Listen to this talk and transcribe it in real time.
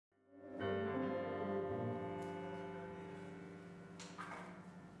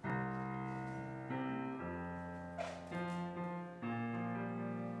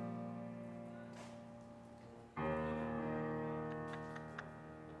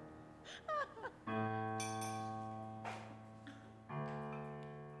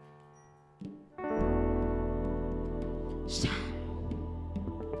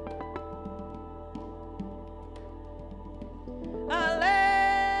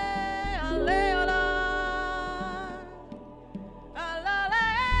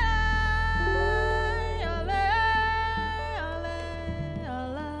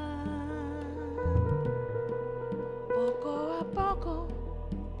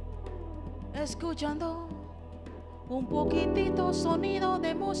escuchando un poquitito sonido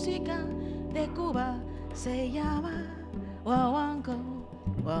de música de Cuba. Se llama guaguancó,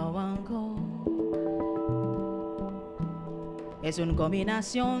 guaguancó. Es una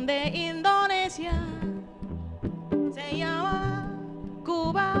combinación de Indonesia. Se llama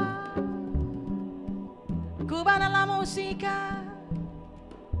Cuba, cubana la música.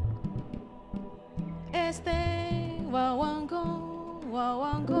 Este guaguancó,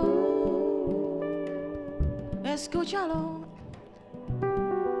 guaguancó, escúchalo.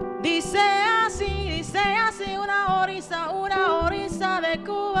 Dice así una orisa de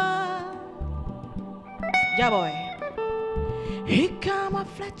Cuba. Ya voy. He come a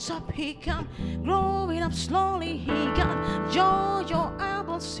flats up, he come growing up slowly. He got yo-yo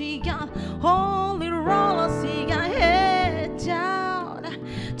apples, he got holy rollers, he got head down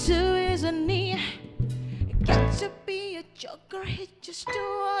to his knee. Got to be a joker, he just do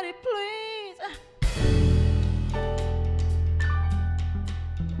what he please.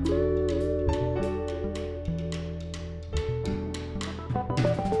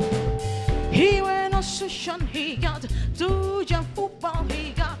 He went on sushon, he got Tujan football,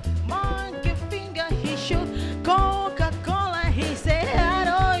 he got monkey finger, he shoot Coca-Cola, he said, I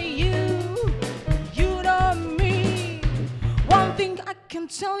know you know me. One thing I can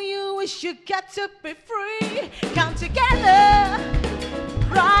tell you is you got to be free. Come together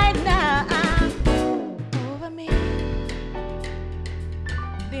right now over me.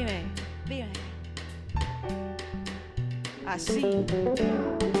 Dime. Así.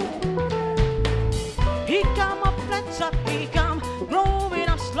 He come up flats up, he come growing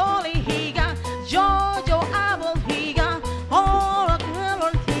up slowly. He got yo-yo apple, he got all of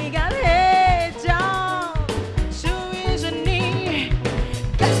melon, he got head down to his knee.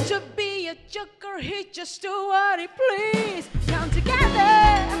 Got to be a joker, he just do what he please. Come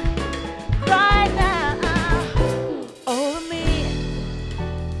together right now over me.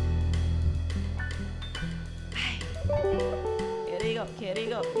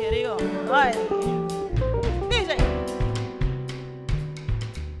 Here he go. Ay. Dice.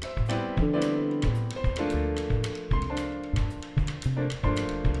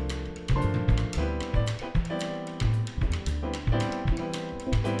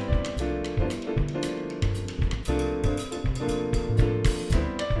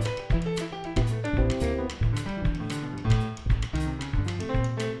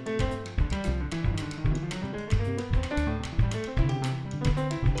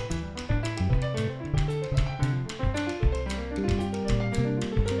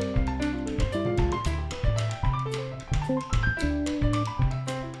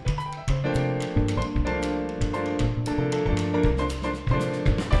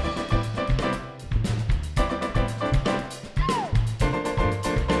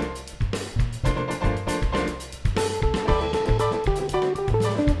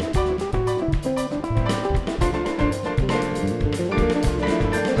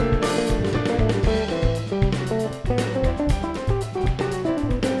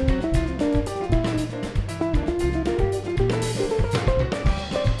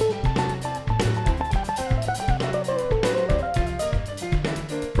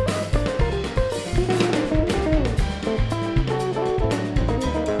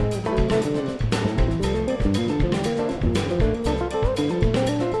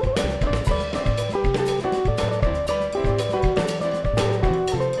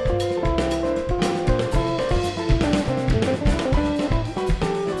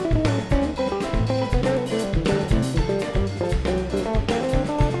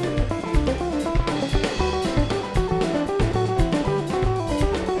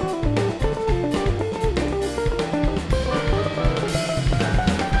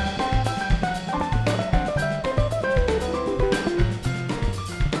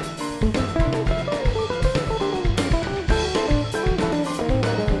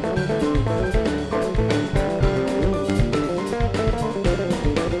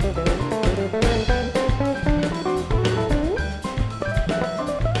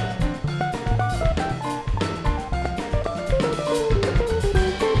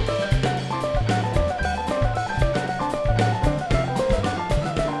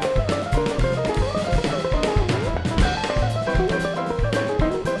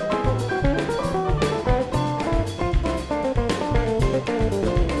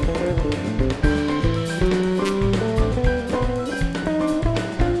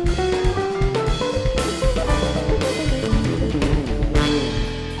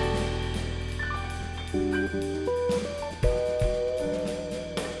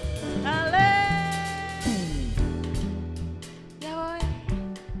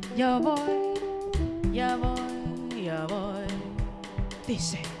 Yo voy ya voy, ya voy.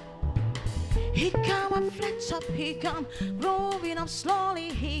 Dice. He come and flex up, he come, growing up slowly,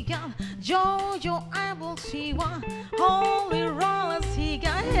 he come, Jojo apples, he want, holy rollers, he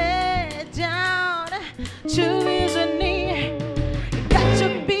got head down to his knee. Got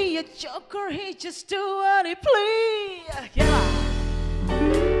to be a joker, he just do what he please. Yeah.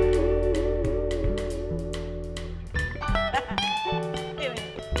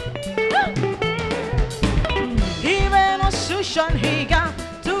 Even a sushan, he got.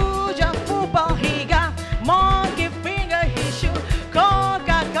 He got monkey finger, he shoot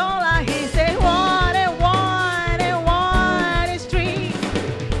Coca-Cola, he say what a street.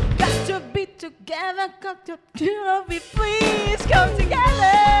 Got to be together, come to be please come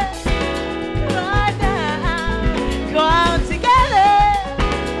together right now, come together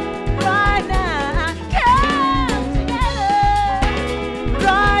right now, come together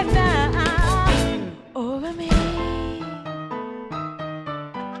right now over me.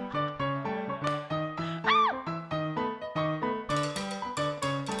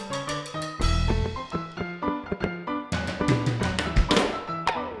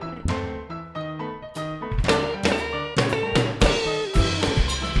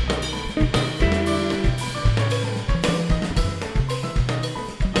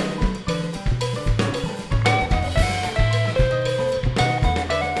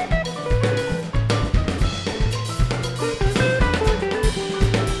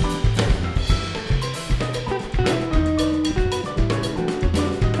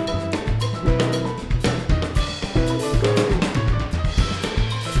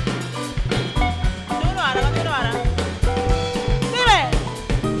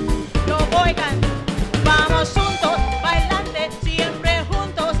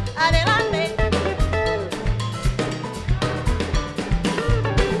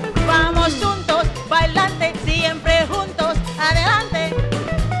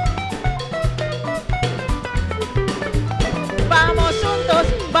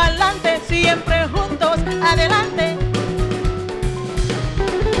 Siempre juntos, adelante.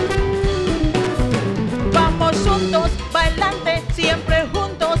 Vamos juntos, bailante, siempre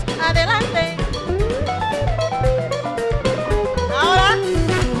juntos, adelante. Ahora,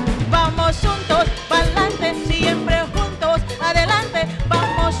 vamos juntos, bailante, siempre juntos, adelante.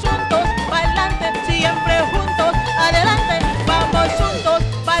 Vamos juntos, bailante, siempre juntos, adelante. Vamos juntos,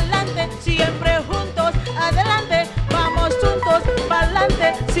 bailante, siempre juntos, adelante. Vamos juntos,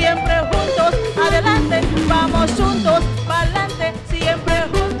 bailante, siempre juntos, adelante. Vamos juntos, pa'lante, siempre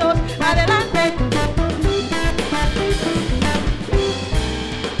juntos, adelante.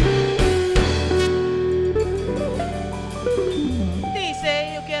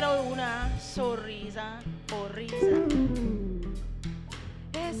 Dice, yo quiero una sonrisa por risa.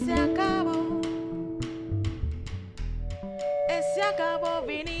 Ese acabó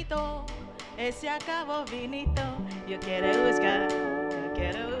vinito, ese acabó vinito. Yo quiero buscar, yo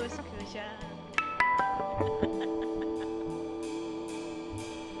quiero escuchar.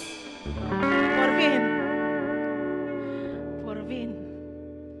 Por fin,